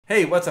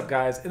Hey, what's up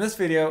guys? In this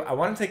video, I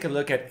want to take a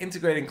look at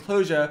integrating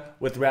Clojure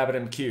with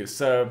RabbitMQ.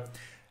 So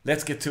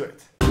let's get to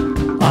it.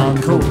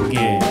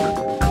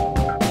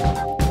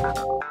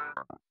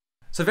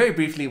 So very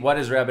briefly, what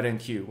is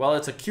RabbitMQ? Well,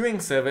 it's a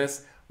queuing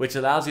service which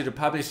allows you to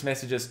publish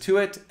messages to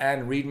it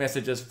and read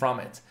messages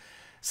from it.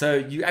 So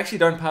you actually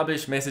don't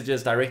publish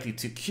messages directly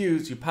to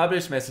queues, you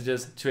publish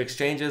messages to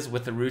exchanges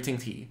with the routing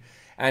key.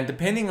 And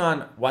depending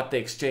on what the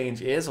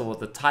exchange is or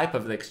the type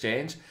of the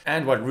exchange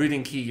and what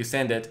routing key you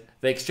send it,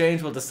 the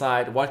exchange will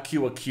decide what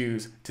queue or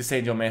queues to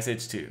send your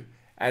message to.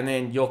 And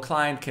then your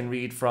client can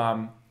read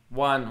from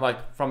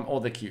from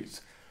all the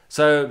queues.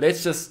 So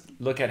let's just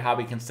look at how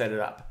we can set it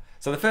up.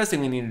 So the first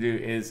thing we need to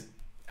do is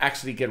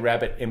actually get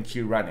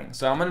RabbitMQ running.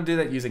 So I'm going to do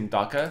that using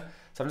Docker.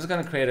 So I'm just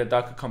going to create a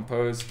Docker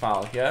compose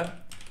file here,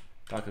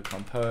 docker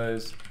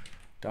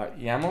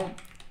compose.yaml.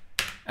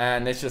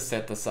 And let's just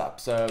set this up.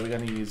 So we're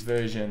going to use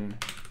version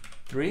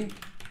 3.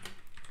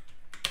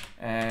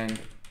 And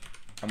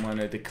I'm going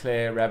to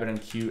declare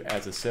RabbitMQ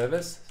as a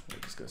service. So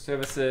just go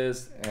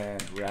services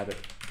and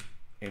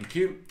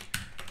RabbitMQ.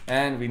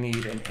 And we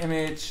need an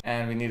image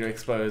and we need to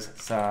expose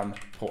some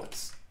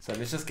ports. So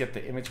let's just get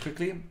the image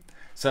quickly.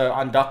 So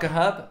on Docker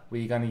Hub,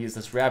 we're going to use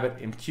this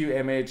RabbitMQ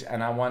image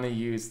and I want to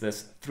use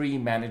this 3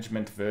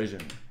 management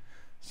version.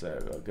 So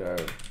we'll go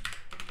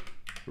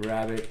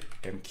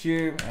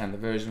RabbitMQ and the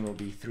version will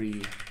be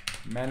 3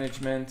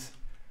 management.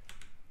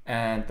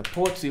 And the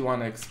ports we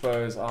want to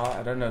expose are,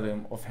 I don't know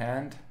them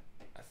offhand.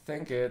 I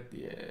think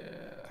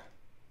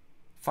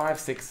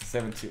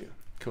 5672.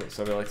 Cool,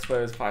 so we'll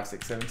expose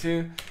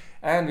 5672.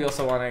 And we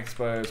also want to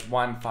expose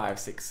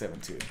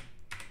 15672.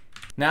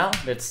 Now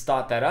let's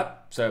start that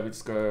up. So we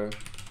just go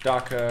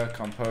docker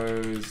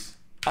compose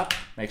up,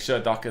 make sure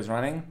Docker is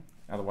running,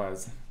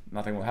 otherwise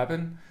nothing will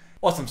happen.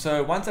 Awesome,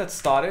 so once that's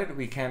started,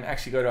 we can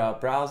actually go to our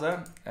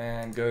browser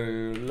and go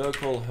to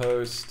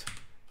localhost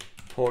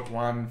port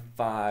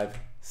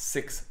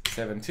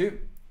 15672.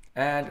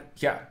 And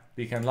yeah,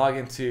 we can log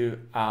into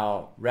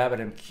our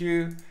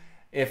RabbitMQ.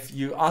 If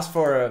you ask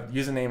for a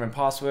username and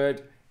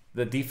password,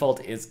 the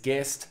default is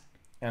guest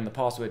and the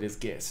password is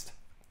guest.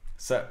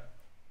 So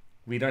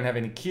we don't have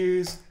any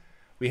queues.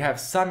 We have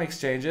some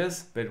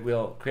exchanges, but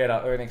we'll create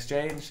our own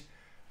exchange.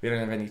 We don't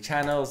have any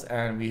channels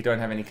and we don't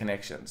have any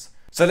connections.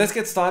 So let's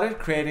get started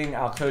creating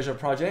our Clojure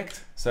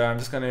project. So I'm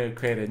just going to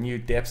create a new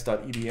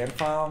deps.edn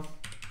file,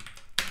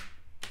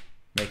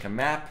 make a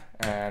map,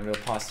 and we'll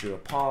pass through a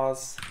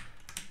parse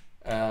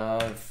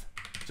of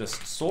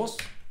just source.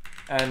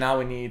 And now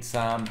we need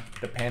some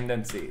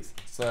dependencies.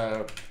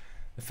 So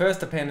the first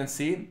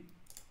dependency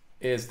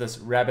is this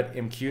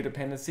RabbitMQ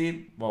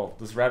dependency. Well,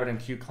 this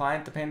RabbitMQ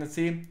client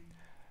dependency,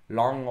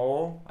 long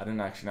or, I don't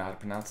actually know how to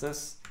pronounce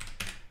this.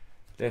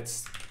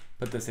 Let's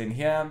put this in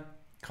here,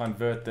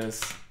 convert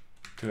this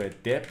to a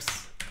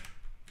deps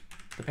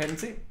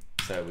dependency.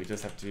 So we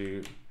just have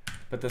to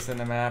put this in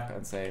the map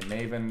and say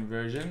Maven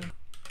version.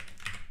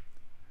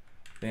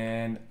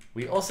 Then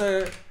we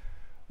also,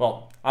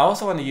 I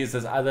also want to use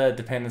this other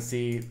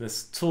dependency,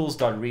 this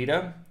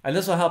tools.reader, and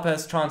this will help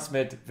us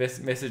transmit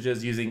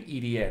messages using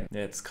EDN.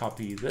 Let's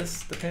copy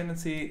this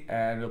dependency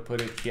and we'll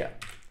put it here.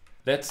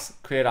 Let's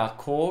create our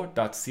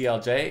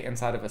core.clj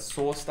inside of a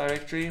source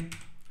directory.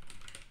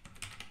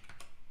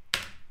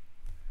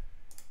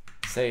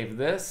 Save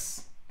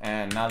this.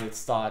 And now let's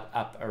start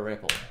up a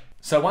REPL.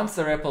 So once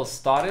the REPL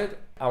started,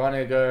 I want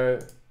to go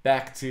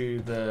back to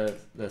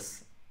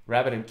this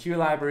RabbitMQ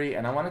library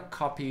and I want to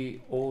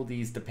copy all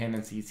these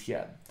dependencies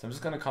here. So I'm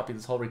just going to copy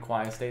this whole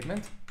require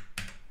statement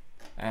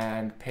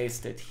and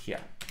paste it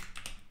here.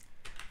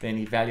 Then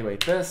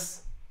evaluate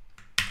this.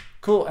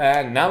 Cool,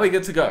 and now we're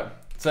good to go.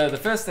 So the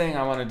first thing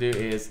I want to do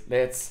is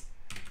let's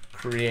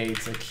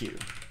create a queue.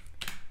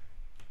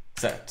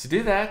 So to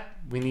do that,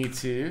 we need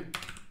to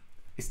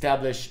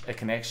establish a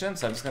connection.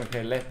 So I'm just going to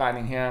create a left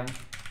binding here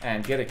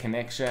and get a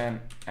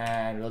connection,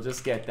 and we'll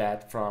just get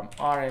that from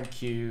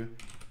RMQ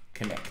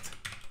connect.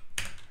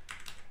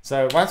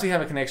 So once we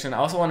have a connection, I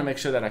also want to make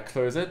sure that I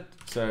close it.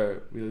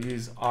 So we'll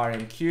use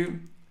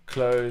RMQ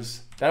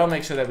close. That'll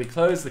make sure that we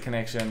close the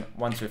connection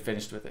once we're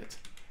finished with it.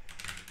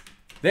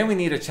 Then we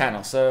need a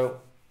channel.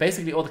 So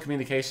basically all the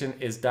communication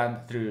is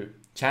done through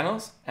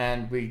channels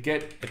and we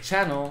get a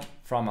channel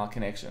from our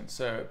connection.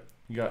 So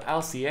you go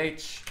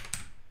LCH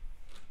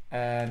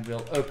and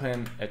we'll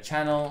open a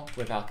channel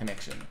with our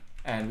connection.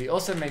 And we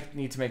also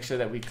need to make sure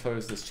that we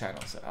close this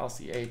channel. So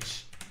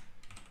LCH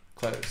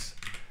close.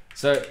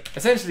 So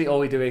essentially all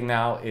we're doing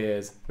now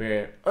is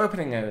we're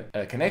opening a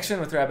connection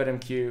with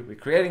RabbitMQ, we're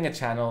creating a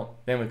channel,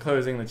 then we're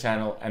closing the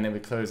channel, and then we're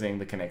closing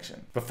the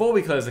connection. Before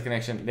we close the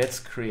connection, let's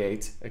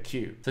create a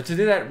queue. So to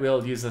do that,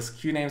 we'll use this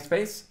queue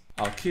namespace,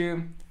 our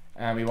queue,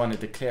 and we want to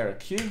declare a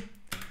queue.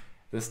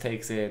 This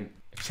takes in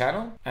a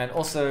channel and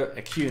also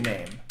a queue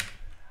name.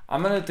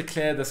 I'm going to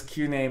declare this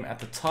queue name at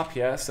the top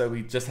here, so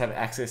we just have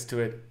access to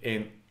it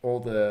in all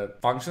the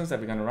functions that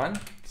we're going to run.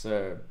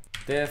 So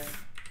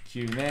def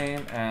queue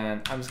name,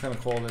 and I'm just going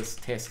to call this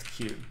test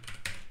queue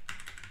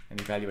and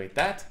evaluate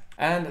that.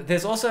 And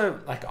there's also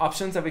like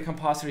options that we can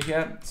pass through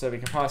here. So we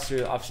can pass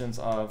through options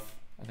of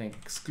I think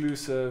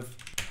exclusive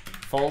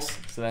false.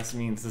 So that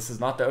means this is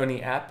not the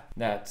only app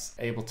that's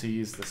able to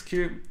use this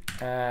queue.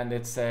 And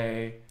it's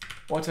a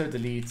auto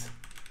delete,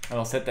 and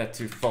I'll set that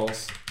to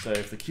false. So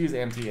if the queue is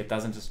empty, it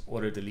doesn't just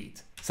auto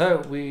delete.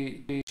 So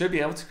we should be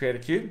able to create a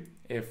queue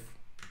if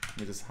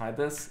we just hide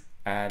this.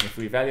 And if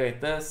we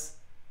evaluate this,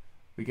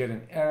 we get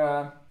an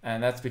error,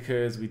 and that's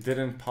because we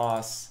didn't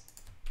pass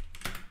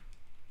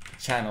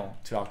channel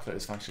to our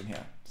close function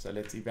here. So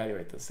let's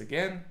evaluate this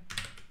again.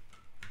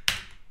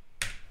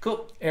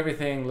 Cool,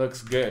 everything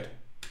looks good.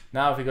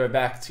 Now if we go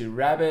back to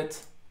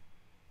Rabbit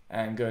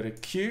and go to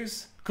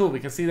queues, cool, we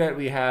can see that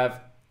we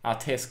have our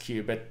test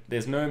queue, but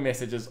there's no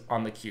messages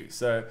on the queue.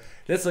 So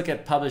let's look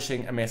at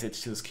publishing a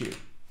message to this queue.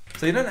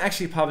 So you don't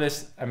actually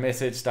publish a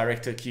message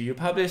direct to a queue, you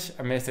publish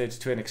a message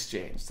to an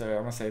exchange. So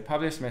I'm gonna say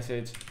publish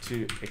message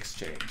to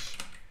exchange.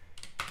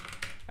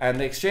 And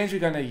the exchange we're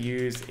gonna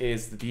use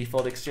is the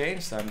default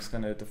exchange. So I'm just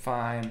gonna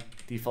define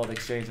default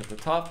exchange at the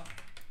top.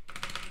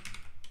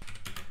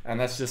 And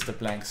that's just a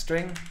blank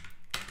string.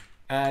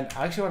 And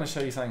I actually want to show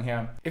you something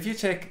here. If you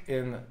check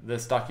in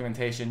this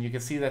documentation, you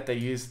can see that they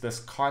use this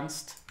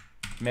const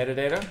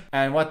metadata.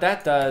 And what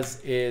that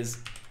does is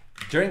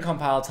during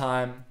compile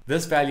time,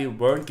 this value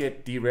won't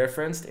get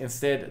dereferenced.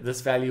 Instead, this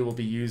value will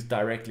be used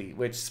directly,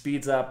 which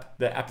speeds up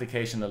the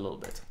application a little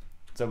bit.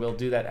 So we'll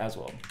do that as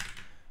well.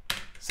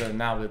 So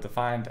now we've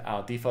defined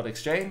our default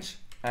exchange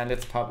and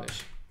let's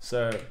publish.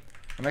 So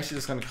I'm actually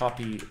just going to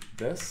copy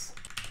this.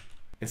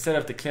 Instead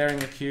of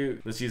declaring a queue,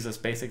 let's use this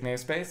basic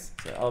namespace.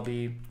 So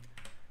lb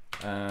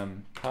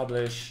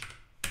publish,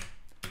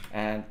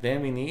 and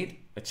then we need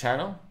a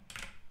channel,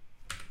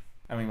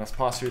 and we must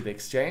pass through the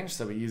exchange.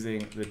 So we're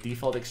using the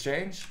default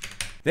exchange.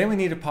 Then we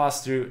need to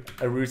pass through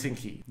a routing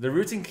key. The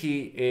routing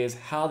key is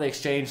how the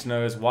exchange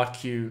knows what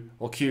queue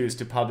or queues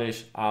to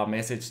publish our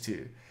message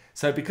to.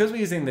 So because we're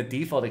using the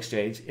default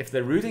exchange, if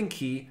the routing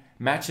key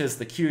matches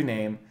the queue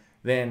name,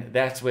 then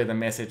that's where the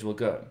message will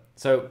go.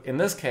 So in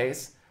this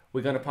case,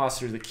 we're going to pass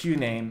through the queue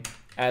name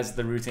as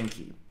the routing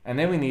key. And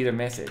then we need a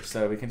message.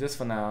 So we can just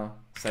for now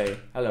say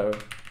hello.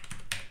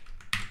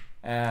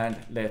 And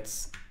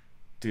let's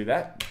do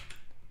that.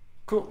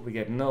 Cool, we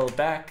get null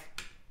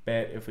back.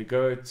 But if we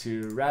go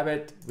to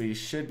Rabbit, we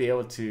should be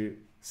able to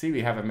see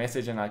we have a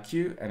message in our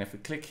queue. And if we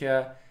click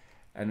here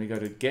and we go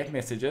to get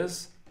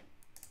messages,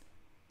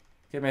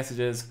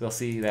 we'll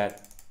see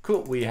that,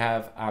 cool, we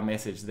have our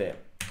message there.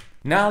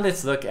 Now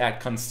let's look at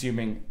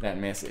consuming that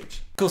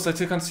message. Cool, so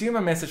to consume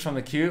a message from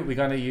the queue, we're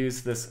going to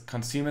use this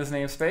consumer's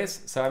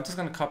namespace. So I'm just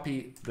going to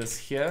copy this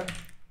here,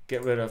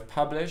 get rid of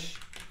publish,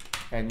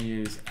 and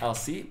use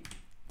lc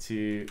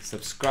to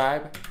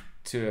subscribe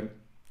to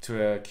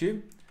a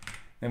queue.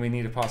 Then we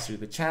need to pass through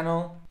the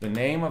channel, the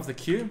name of the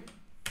queue.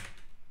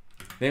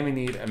 Then we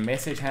need a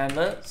message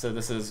handler. So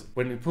this is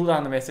when we pull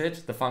down the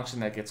message, the function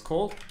that gets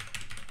called.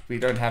 If we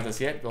don't have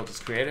this yet, we'll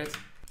just create it.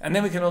 And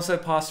then we can also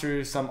pass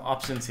through some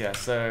options here.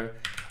 So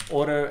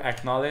auto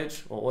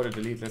acknowledge or auto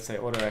delete, let's say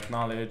auto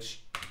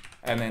acknowledge,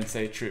 and then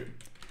say true.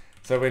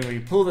 So when we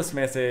pull this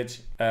message,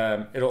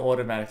 it'll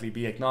automatically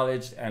be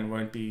acknowledged and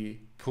won't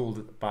be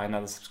pulled by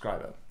another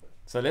subscriber.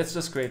 So let's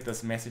just create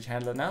this message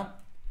handler now.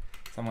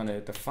 So I'm going to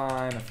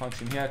define a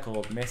function here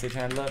called message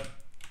handler.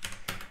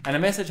 And a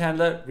message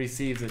handler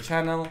receives a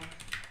channel,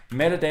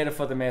 metadata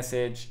for the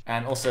message,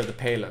 and also the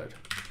payload.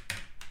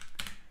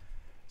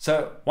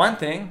 So one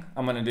thing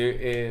I'm going to do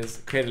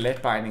is create a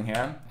let binding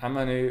here. I'm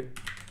going to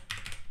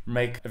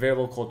make a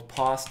variable called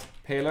passed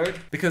payload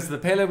because the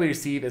payload we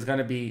receive is going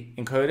to be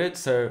encoded.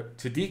 So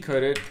to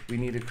decode it, we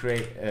need to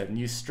create a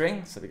new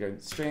string. So we go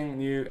string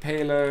new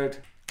payload,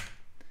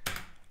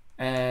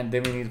 and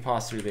then we need to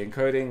pass through the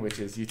encoding, which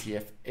is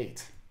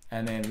UTF-8.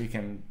 And then we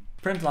can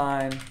print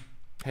line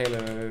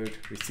payload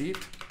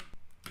received,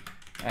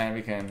 and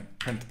we can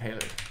print the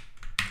payload.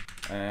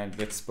 And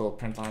let's spell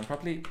print line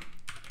properly.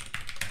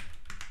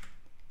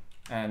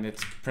 And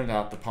let's print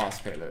out the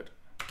passed payload.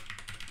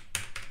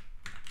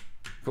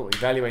 Cool,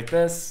 evaluate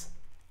this,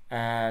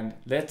 and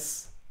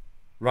let's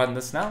run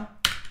this now.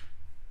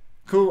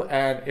 Cool,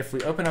 and if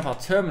we open up our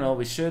terminal,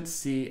 we should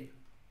see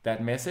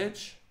that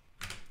message.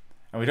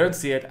 And we don't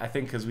see it, I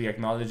think, because we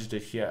acknowledged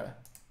it here.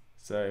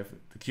 So if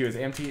the queue is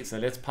empty, so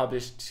let's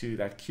publish to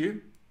that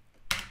queue.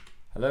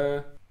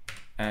 Hello.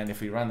 And if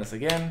we run this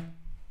again,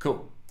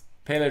 cool,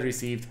 payload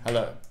received,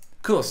 hello.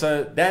 Cool,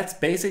 so that's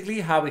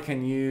basically how we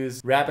can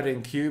use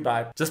RabbitMQ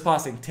by just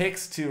passing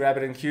text to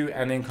RabbitMQ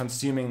and then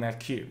consuming that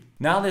queue.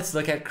 Now let's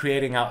look at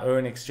creating our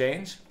own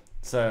exchange.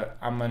 So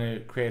I'm going to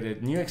create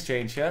a new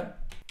exchange here.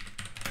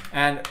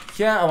 And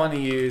here I want to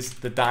use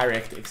the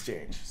direct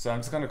exchange. So I'm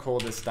just going to call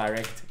this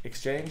direct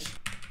exchange.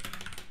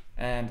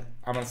 And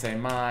I'm going to say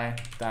my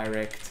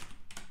direct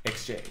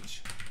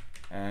exchange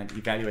and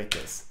evaluate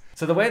this.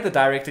 So the way the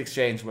direct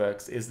exchange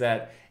works is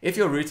that if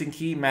your routing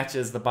key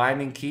matches the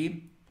binding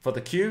key for the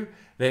queue,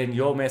 then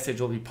your message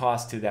will be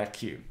passed to that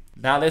queue.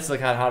 Now let's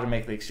look at how to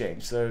make the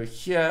exchange. So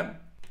here,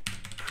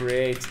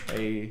 create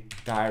a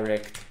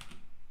direct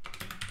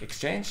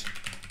exchange.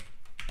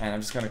 And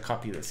I'm just going to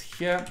copy this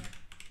here.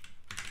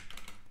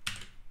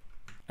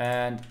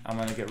 And I'm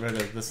going to get rid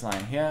of this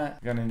line here.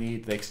 We're going to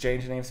need the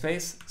exchange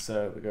namespace.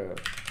 So we go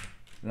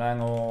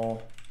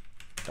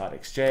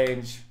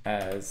langl.exchange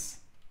as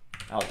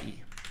LE.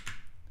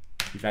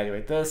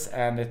 Evaluate this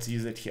and let's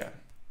use it here.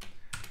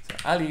 So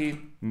LE,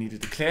 we need to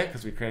declare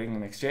because we're creating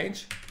an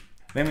exchange.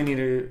 Then we need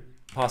to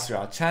pass through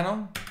our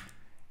channel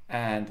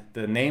and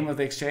the name of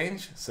the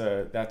exchange.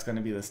 So that's going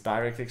to be this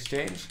direct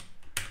exchange.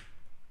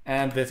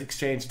 And this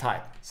exchange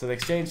type. So the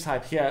exchange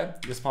type here,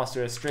 just pass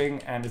through a string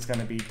and it's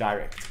going to be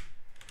direct.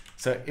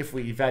 So if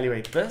we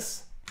evaluate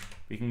this,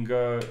 we can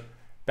go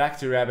back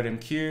to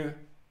RabbitMQ,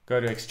 go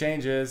to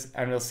exchanges,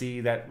 and we'll see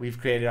that we've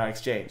created our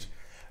exchange.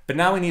 But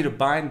now we need to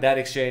bind that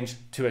exchange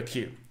to a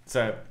queue.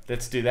 So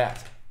let's do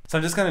that. So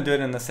I'm just going to do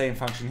it in the same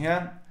function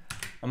here.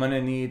 I'm going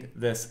to need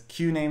this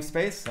queue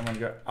namespace. So I'm going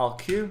to go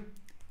lq, and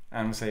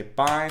I'm going to say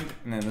bind,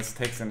 and then this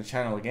takes in a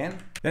channel again.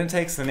 Then it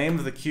takes the name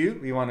of the queue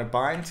we want to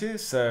bind to.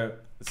 So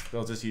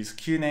we'll just use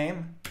queue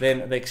name.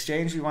 Then the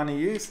exchange we want to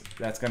use,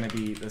 that's going to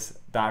be this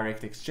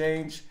direct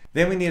exchange.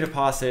 Then we need to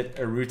pass it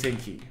a routing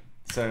key.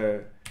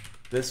 So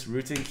this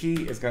routing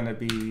key is going to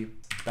be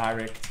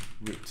direct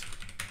route.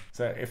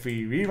 So if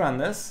we rerun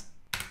this,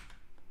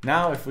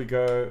 now if we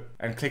go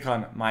and click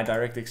on my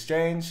direct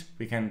exchange,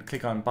 we can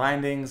click on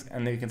bindings,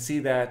 and then you can see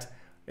that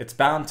it's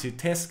bound to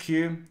test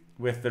queue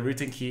with the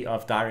routing key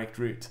of direct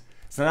route.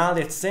 So now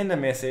let's send a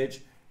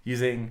message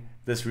using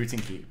this routing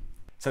key.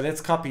 So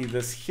let's copy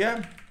this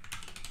here,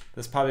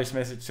 this publish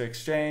message to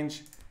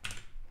exchange,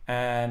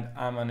 and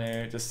I'm going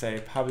to just say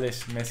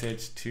publish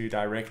message to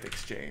direct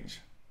exchange.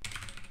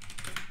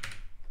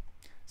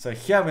 So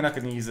here we're not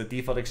going to use the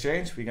default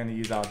exchange, we're going to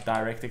use our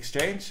direct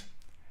exchange.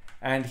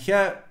 And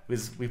here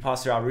we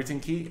pass through our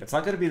routing key. It's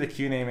not going to be the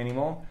queue name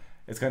anymore,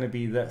 it's going to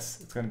be this.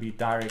 It's going to be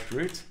direct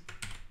route.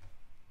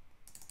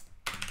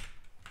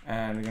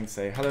 And we're going to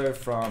say hello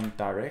from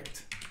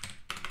direct.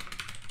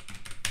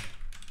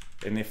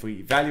 And if we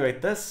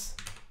evaluate this,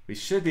 we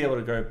should be able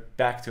to go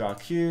back to our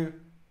queue,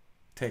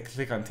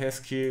 click on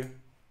test queue,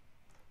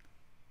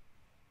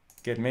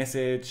 get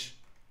message,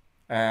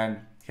 and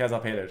here's our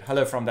payload,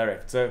 hello from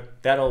direct. So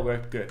that all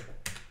worked good.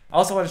 I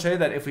also want to show you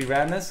that if we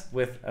ran this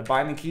with a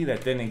binding key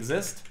that didn't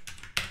exist,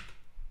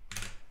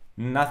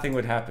 nothing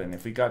would happen.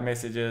 If we got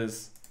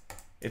messages,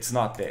 it's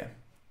not there.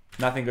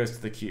 Nothing goes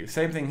to the queue.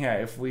 Same thing here.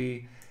 If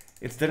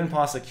it didn't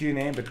pass a queue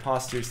name, but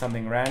passed through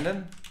something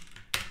random,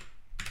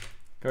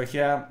 go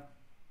here,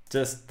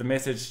 the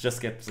message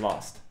just gets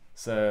lost.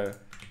 So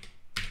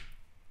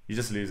you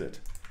just lose it.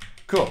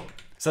 Cool.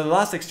 So the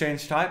last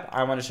exchange type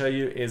I want to show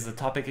you is the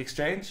topic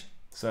exchange.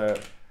 So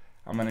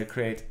I'm going to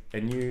create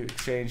a new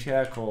exchange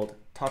here called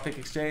topic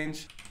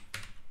exchange.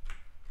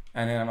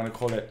 And then I'm going to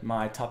call it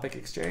my topic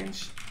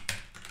exchange.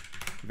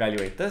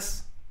 Evaluate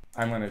this.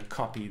 I'm going to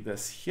copy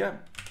this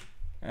here.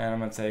 And I'm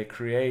going to say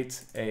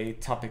create a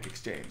topic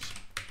exchange.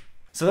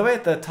 So the way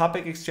the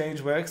topic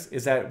exchange works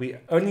is that we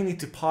only need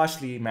to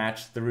partially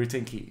match the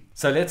routing key.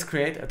 So let's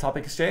create a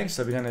topic exchange.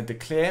 So we're going to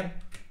declare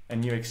a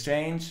new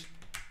exchange,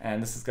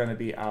 and this is going to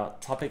be our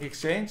topic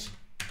exchange.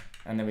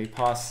 And then we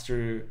pass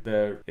through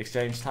the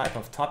exchange type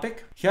of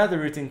topic. Here the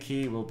routing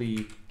key will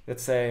be,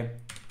 let's say,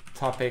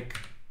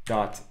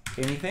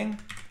 topic.anything.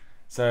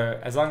 So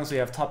as long as we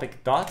have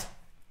topic dot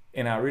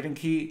in our routing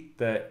key,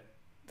 the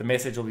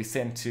message will be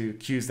sent to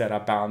queues that are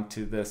bound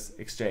to this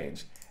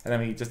exchange. And then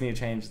we just need to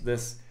change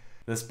this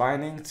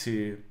binding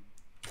to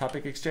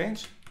topic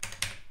exchange.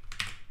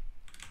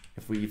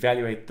 If we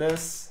evaluate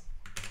this,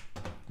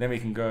 then we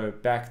can go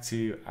back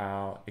to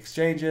our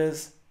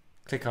exchanges,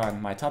 click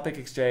on my topic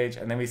exchange,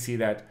 and then we see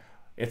that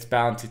it's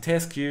bound to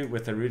test queue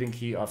with the routing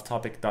key of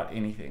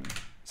topic.anything.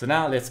 So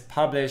now let's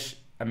publish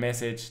a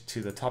message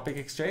to the topic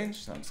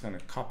exchange. So I'm just going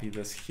to copy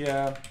this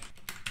here,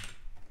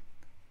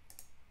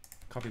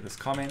 copy this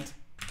comment.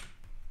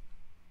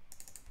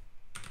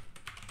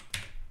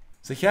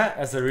 So here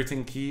as the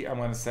routing key, I'm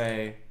going to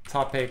say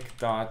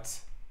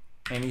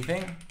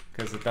topic.anything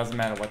because it doesn't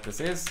matter what this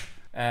is.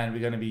 And we're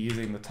going to be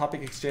using the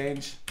topic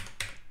exchange.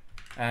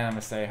 And I'm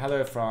going to say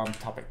hello from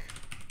topic.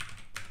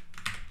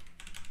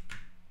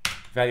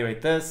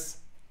 Evaluate this.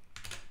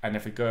 And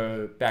if we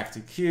go back to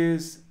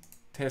queues,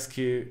 test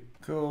queue,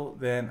 cool.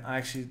 Then I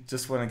actually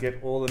just want to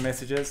get all the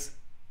messages.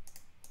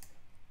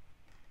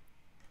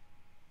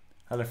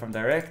 Hello from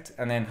direct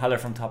and then hello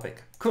from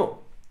topic.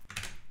 Cool.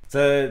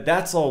 So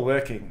that's all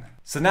working.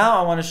 So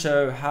now I want to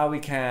show how we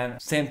can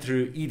send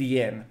through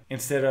EDN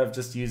instead of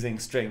just using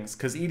strings,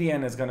 because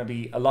EDN is going to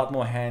be a lot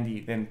more handy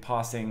than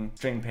passing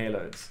string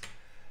payloads.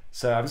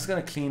 So I'm just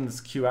going to clean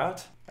this queue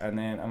out, and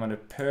then I'm going to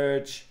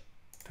purge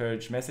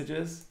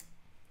messages.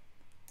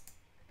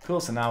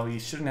 Cool, so now we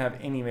shouldn't have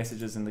any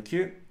messages in the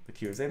queue. The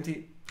queue is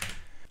empty.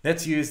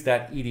 Let's use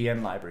that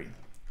EDN library.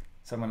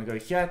 So I'm going to go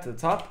here to the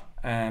top,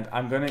 and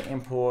I'm going to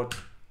import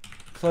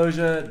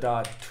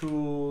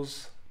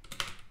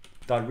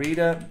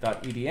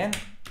Clojure.tools.reader.edn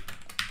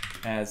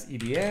as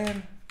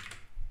EDN.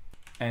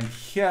 And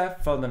here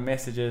for the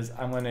messages,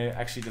 I'm going to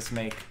actually just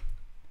make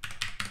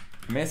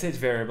a message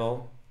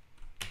variable,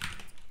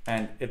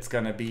 and it's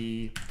going to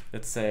be,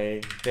 let's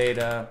say,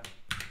 data,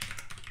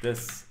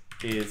 this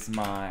is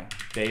my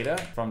data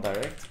from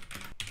direct.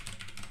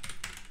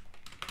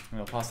 And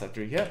we'll pass that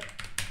through here.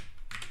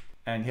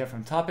 And here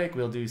from topic,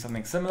 we'll do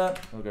something similar.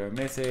 We'll go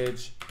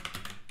message,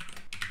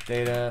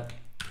 data.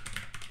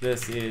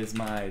 This is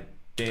my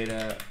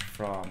data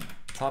from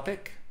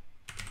topic.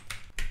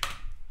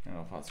 And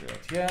I'll pass it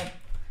right here.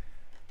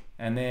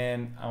 And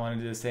then I want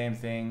to do the same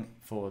thing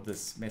for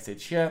this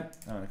message here.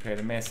 I want to create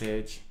a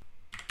message,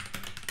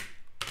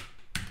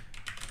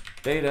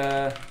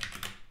 data,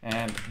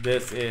 and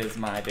this is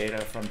my data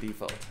from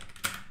default.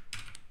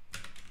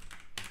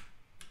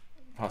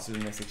 Pass through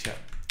the message here.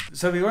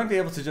 So we won't be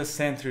able to just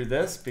send through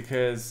this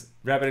because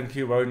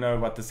RabbitMQ won't know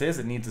what this is.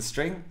 It needs a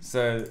string.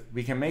 So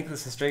we can make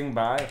this a string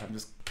by, if I'm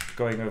just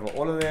going over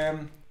all of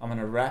them, I'm going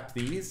to wrap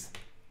these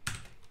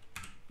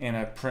in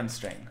a print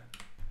string.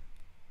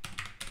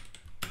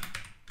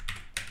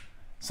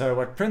 So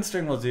what print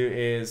string will do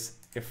is,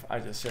 if I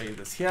just show you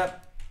this here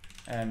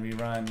and we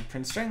run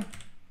print string,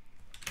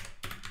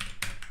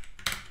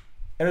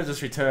 it'll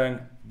just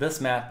return this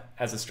map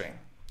as a string.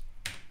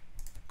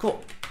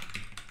 Cool.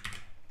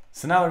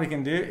 So now what we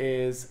can do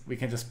is we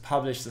can just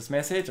publish this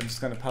message. I'm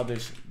just going to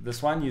publish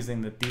this one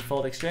using the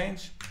default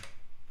exchange.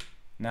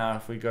 Now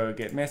if we go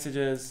get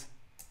messages,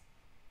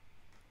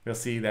 we'll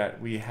see that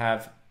we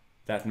have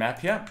that map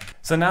here.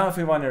 So now if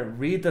we want to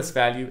read this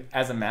value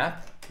as a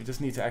map, we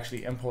just need to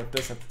actually import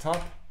this at the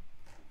top.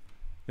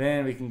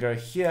 Then we can go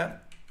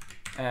here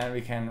and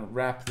we can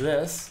wrap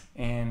this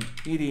in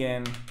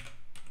edn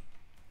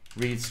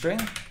read string.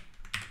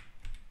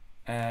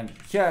 And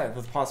here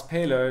with pass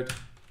payload,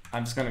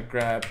 I'm just going to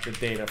grab the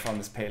data from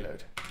this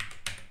payload.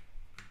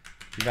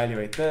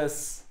 Evaluate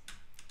this.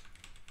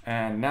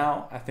 And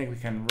now I think we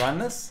can run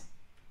this.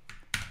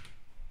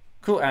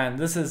 Cool, and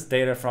this is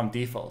data from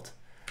default.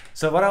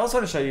 So what I also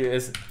want to show you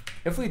is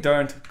if we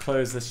don't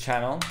close this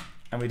channel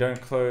and we don't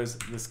close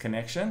this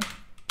connection,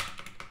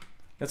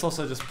 let's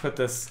also just put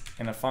this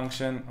in a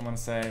function. I'm going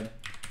to say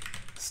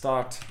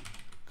start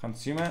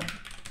consumer.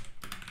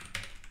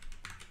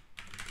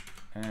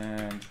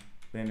 And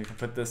then we can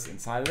put this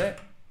inside of it.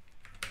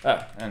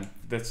 Oh, and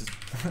let's just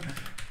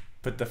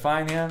put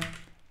define here,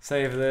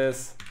 save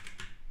this,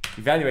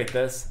 evaluate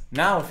this.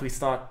 Now if we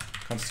start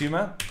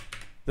consumer,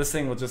 this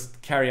thing will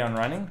just carry on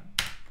running.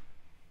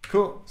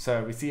 Cool,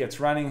 so we see it's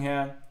running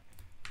here.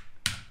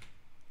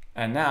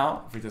 And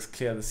now if we just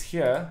clear this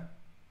here,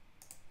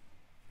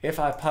 if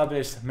I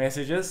publish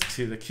messages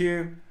to the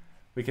queue,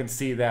 we can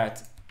see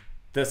that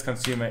this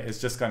consumer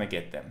is just going to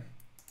get them.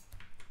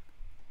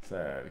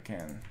 So we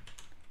can,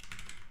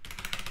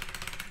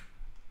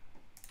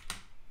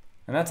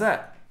 and that's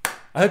that.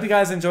 I hope you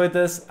guys enjoyed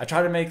this. I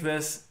tried to make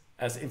this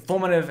as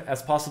informative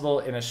as possible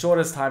in as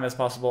shortest time as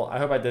possible. I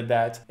hope I did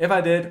that. If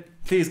I did,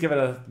 please give it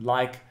a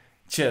like.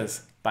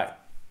 Cheers. Bye.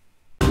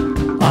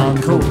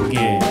 Uncool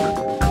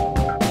again.